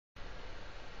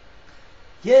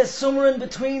Yes, somewhere in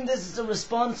between. This is a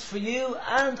response for you,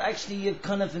 and actually you've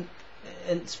kind of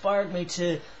inspired me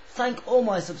to thank all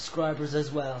my subscribers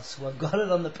as well. So I've got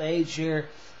it on the page here.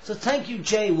 So thank you,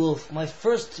 Jay Wolf, my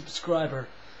first subscriber.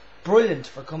 Brilliant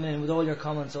for coming in with all your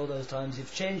comments all those times.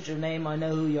 You've changed your name, I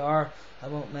know who you are. I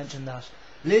won't mention that.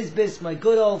 Lisbis, my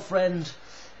good old friend,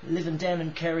 living down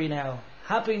in Kerry now.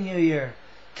 Happy New Year.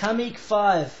 Kamik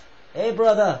 5, hey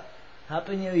brother,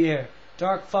 Happy New Year.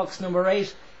 Dark Fox number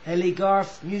 8, Ellie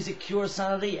Garth, Music Cure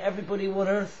Sanity, Everybody One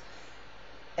Earth,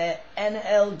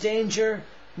 NL Danger,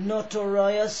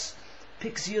 Notorious,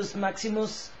 Pixius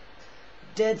Maximus,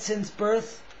 Dead Since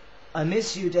Birth. I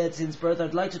miss you, Dead Since Birth.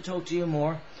 I'd like to talk to you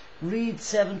more. Reed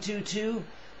 722,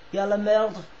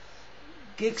 Yalameld,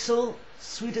 Gixel,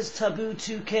 Sweetest Taboo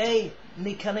 2K,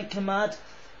 Nikanik Kamad,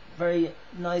 very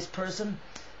nice person.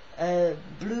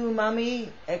 Blue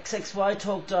Mammy,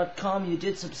 xxytalk.com. You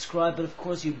did subscribe, but of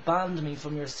course you banned me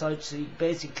from your site, so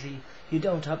you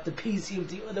don't have the PC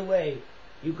the other way.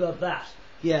 You got that.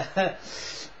 Yeah.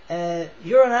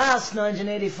 You're an ass,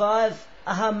 1985.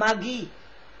 Aha Maggie.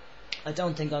 I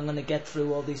don't think I'm going to get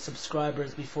through all these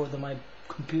subscribers before my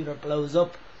computer blows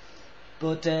up.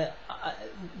 But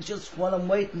just while I'm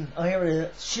waiting, I hear a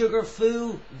Sugar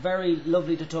Foo. Very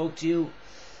lovely to talk to you.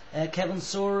 Kevin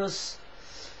Soros.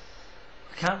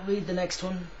 I can't read the next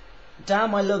one.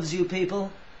 Damn, I loves you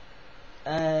people.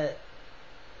 Turbo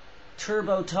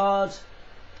Todd.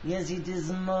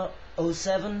 Yezidism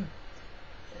 07.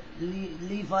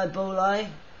 Levi Bolai.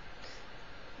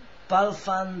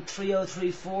 Balfan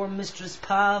 3034. Mistress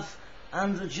Pav.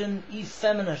 Androgen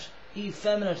Effeminate.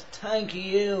 Thank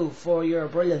you for your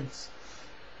brilliance.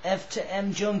 F to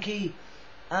M Junkie.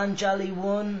 Anjali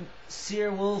 1.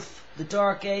 Sear Wolf. The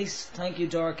Dark Ace. Thank you,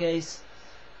 Dark Ace.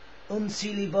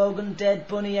 Unseelie Bogan, Dead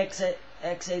Bunny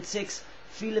X86,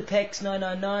 Philipex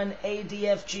 999,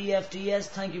 ADFGFDS,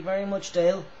 thank you very much,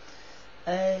 Dale.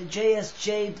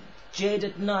 JS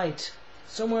Jaded Night,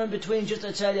 somewhere in between, just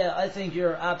to tell you, I think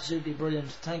you're absolutely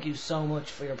brilliant. Thank you so much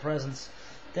for your presence.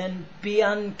 Then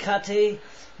Bian Kate,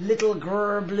 Little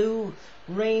Grr Blue,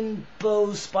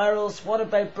 Rainbow Spirals, What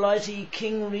About Blighty,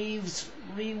 King Reeves,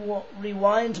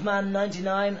 Rewind Man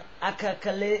 99,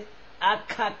 Akakaleo,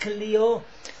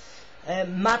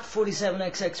 Matt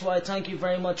 47XXY, thank you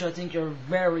very much. I think you're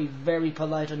very, very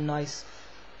polite and nice.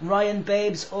 Ryan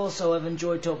Babes, also I've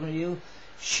enjoyed talking to you.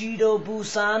 Shido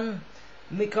Busan,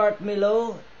 Mikart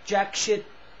Milo, Jack Shit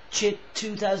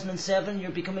 2007,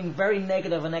 you're becoming very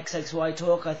negative on XXY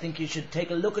Talk. I think you should take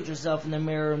a look at yourself in the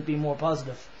mirror and be more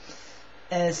positive.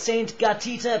 Saint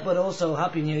Gatita, but also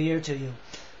Happy New Year to you.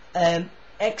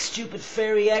 X Stupid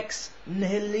Fairy X,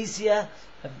 Nihilicia,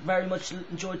 I very much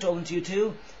enjoyed talking to you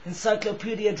too.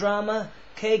 Encyclopedia Drama,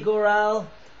 K Goral,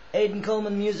 Aidan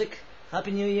Coleman Music, Happy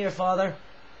New Year, Father.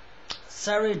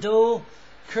 Sarah Doe,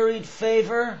 Curried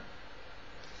Favour.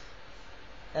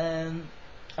 I'm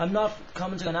not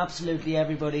commenting on absolutely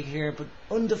everybody here, but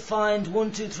Undefined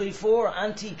 1234,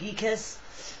 Anti-Geekes,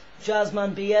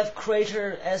 Jazzman BF,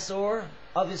 Crater SR,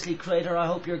 obviously Crater, I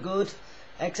hope you're good.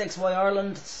 XXY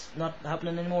Ireland, it's not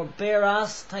happening anymore. Bear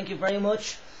Ass, thank you very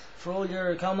much for all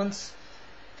your comments.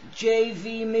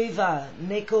 JV Miva,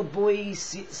 Nico Boy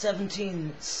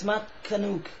 17, Smat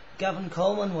Canuck, Gavin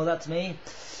Coleman, well that's me.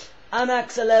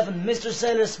 Anax 11, Mr.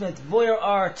 Sailor Smith, Voyeur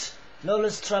Art,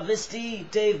 Lolis Travesti,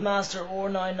 Dave Master Or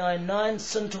 999,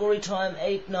 Suntory Time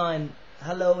 89.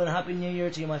 Hello and Happy New Year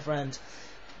to you, my friend.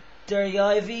 Derry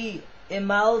Ivy,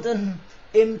 Imalden,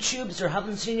 Imtubester,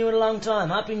 haven't seen you in a long time.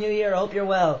 Happy New Year, I hope you're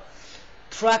well.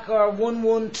 Tracker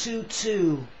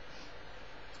 1122.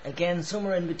 Again,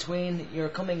 somewhere in between, you're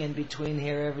coming in between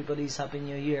here, everybody's Happy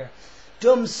New Year.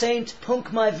 Dumb Saint,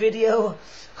 Punk My Video,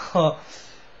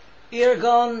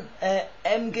 Irgon,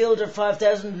 M Gilder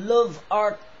 5000, Love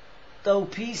Art Though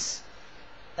Peace,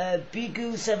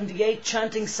 Bigu 78,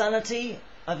 Chanting Sanity,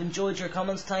 I've enjoyed your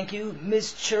comments, thank you.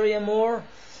 Miss Cherry Moore,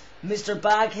 Mr.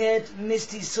 Baghead,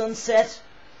 Misty Sunset,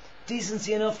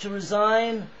 Decency Enough to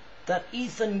Resign, That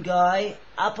Ethan Guy,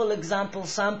 Apple Example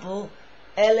Sample,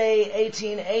 LA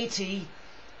 1880,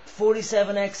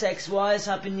 47XXYs,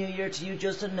 Happy New Year to you,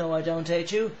 Justin. No, I don't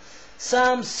hate you.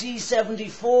 Sam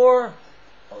C74,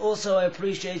 also I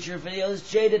appreciate your videos.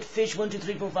 Jaded Fish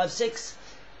 123456,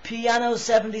 Piano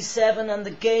 77, and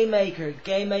the Game Maker.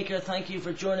 Game Maker, thank you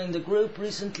for joining the group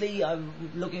recently. I'm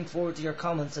looking forward to your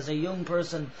comments. As a young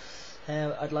person,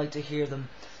 I'd like to hear them.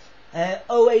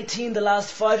 018, The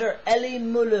Last Fighter, Ellie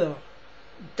Muller,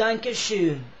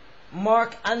 Dankeschön,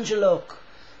 Mark Angelok,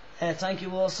 thank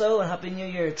you also, and Happy New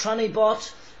Year. Tranny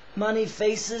Bot, Manny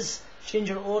Faces,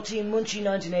 Ginger Orty, Munchie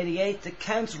 1988, The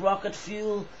Count's Rocket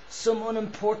Fuel, Some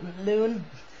Unimportant Loon,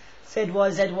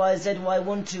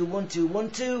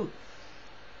 ZY121212.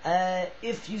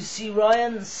 If you see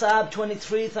Ryan,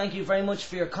 Sab23, thank you very much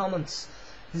for your comments.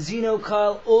 Zeno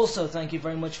Kyle, also thank you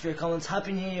very much for your comments.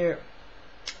 Happy New Year.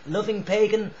 Loving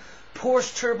Pagan,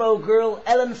 Porsche Turbo Girl,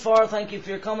 Ellen Farr, thank you for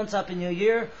your comments. Happy New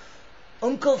Year.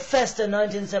 Uncle Festa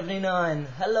 1979,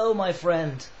 hello my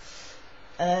friend.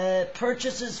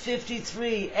 Purchases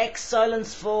 53, X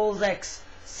Silence Falls X,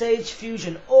 Sage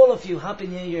Fusion, all of you, Happy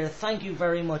New Year. Thank you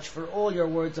very much for all your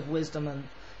words of wisdom and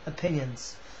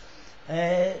opinions.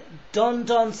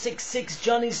 Don66,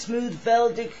 Johnny Smooth,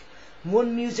 Veldic,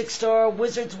 One Music Star,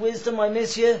 Wizard's Wisdom, I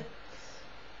miss you.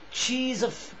 Cheese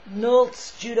of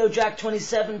Nults, Judo Jack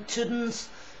 27, Tuddens,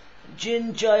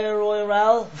 Jin Jaya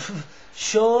Royal,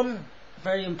 Sean,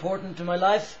 very important to my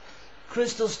life.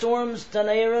 Crystal Storms,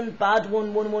 Danairan, Bad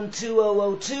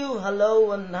 11120002,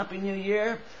 hello and Happy New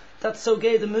Year. That's So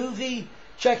Gay the Movie,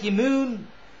 Jackie Moon,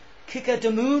 Kika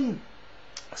the Moon,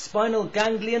 Spinal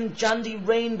Ganglion, Jandy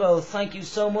Rainbow, thank you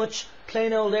so much.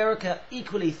 Plain Old Erica,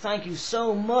 equally, thank you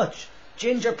so much.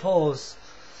 Ginger Paws,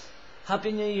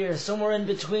 Happy New Year. Somewhere in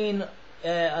between,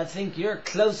 I think you're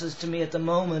closest to me at the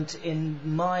moment in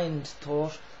mind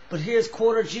thought. But here's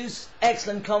Quarter Juice,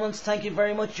 excellent comments, thank you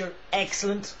very much, you're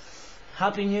excellent.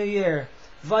 Happy New Year.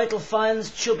 Vital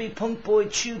Finds, Chubby Punk Boy,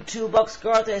 Tube Toolbox,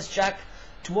 Garth S. Jack,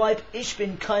 Dwight,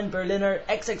 Ishbin, Kind Berliner,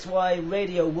 XXY,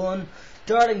 Radio 1,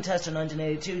 Darling Tester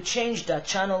 1982, Change That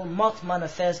Channel, Moth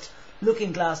Manifest,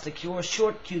 Looking Glass The Cure,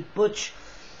 Short Cute Butch,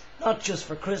 Not Just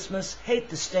For Christmas, Hate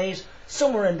the State,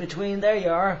 somewhere in between, there you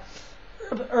are.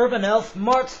 Urban Elf,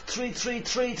 Marth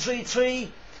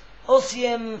 33333,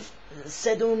 OCM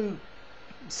Sedum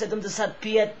Desat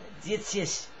Piet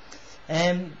Dietzies,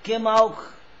 Gemauk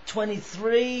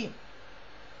 23.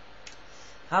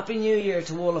 Happy New Year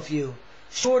to all of you.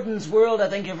 Shorten's World, I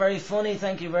think you're very funny,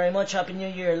 thank you very much, Happy New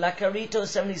Year. Lacarito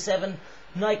 77,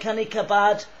 Naikani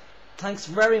Kabad, thanks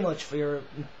very much for your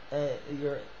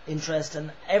interest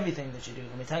and everything that you do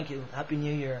for me, thank you, Happy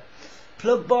New Year.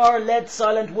 Plug Bar, Led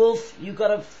Silent Wolf, you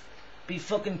gotta be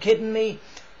fucking kidding me.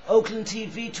 Oakland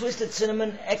TV, Twisted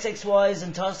Cinnamon, XXY's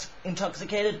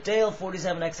Intoxicated, Dale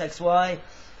 47XXY,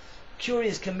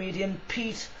 Curious Comedian,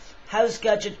 Pete, House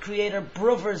Gadget Creator,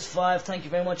 Brothers 5, thank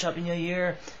you very much, Happy New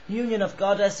Year. Union of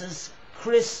Goddesses,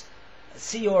 Chris,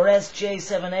 CRS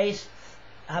J78,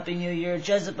 Happy New Year.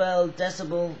 Jezebel,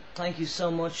 Decibel, thank you so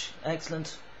much,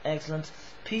 excellent, excellent.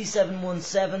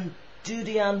 P717,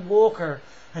 Dudian Walker,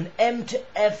 and M to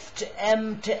F to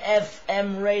M to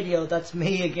FM Radio, that's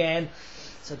me again,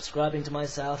 subscribing to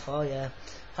myself, oh yeah.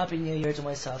 Happy New Year to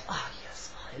myself, ah yes,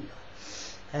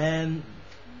 hello.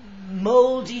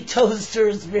 Moldy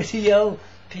Toasters Video,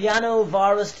 Piano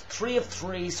Virus 3 of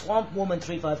 3, Swamp Woman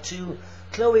 352,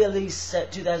 Chloe Elise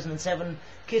 2007,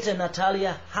 Kita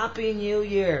Natalia, Happy New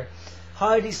Year.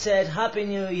 Heidi said Happy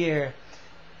New Year.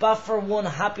 Buffer 1,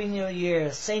 Happy New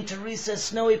Year. Saint Teresa,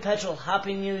 Snowy Petrol,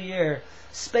 Happy New Year.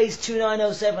 Space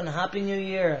 2907, Happy New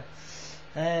Year.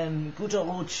 Guter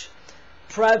Ruch,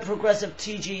 Proud Progressive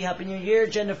TG, Happy New Year.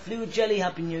 Gender Fluid Jelly,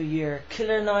 Happy New Year.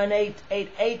 Killer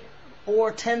 9888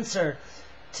 or Tensor,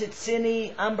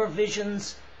 Titsini, Amber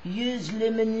Visions, Use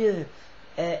Le Menu,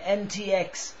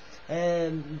 NTX,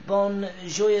 Bon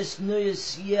Joyous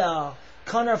News, yeah,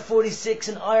 Connor 46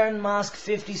 and Iron Mask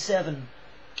 57.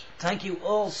 Thank you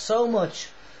all so much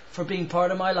for being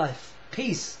part of my life.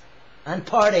 Peace and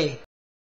party.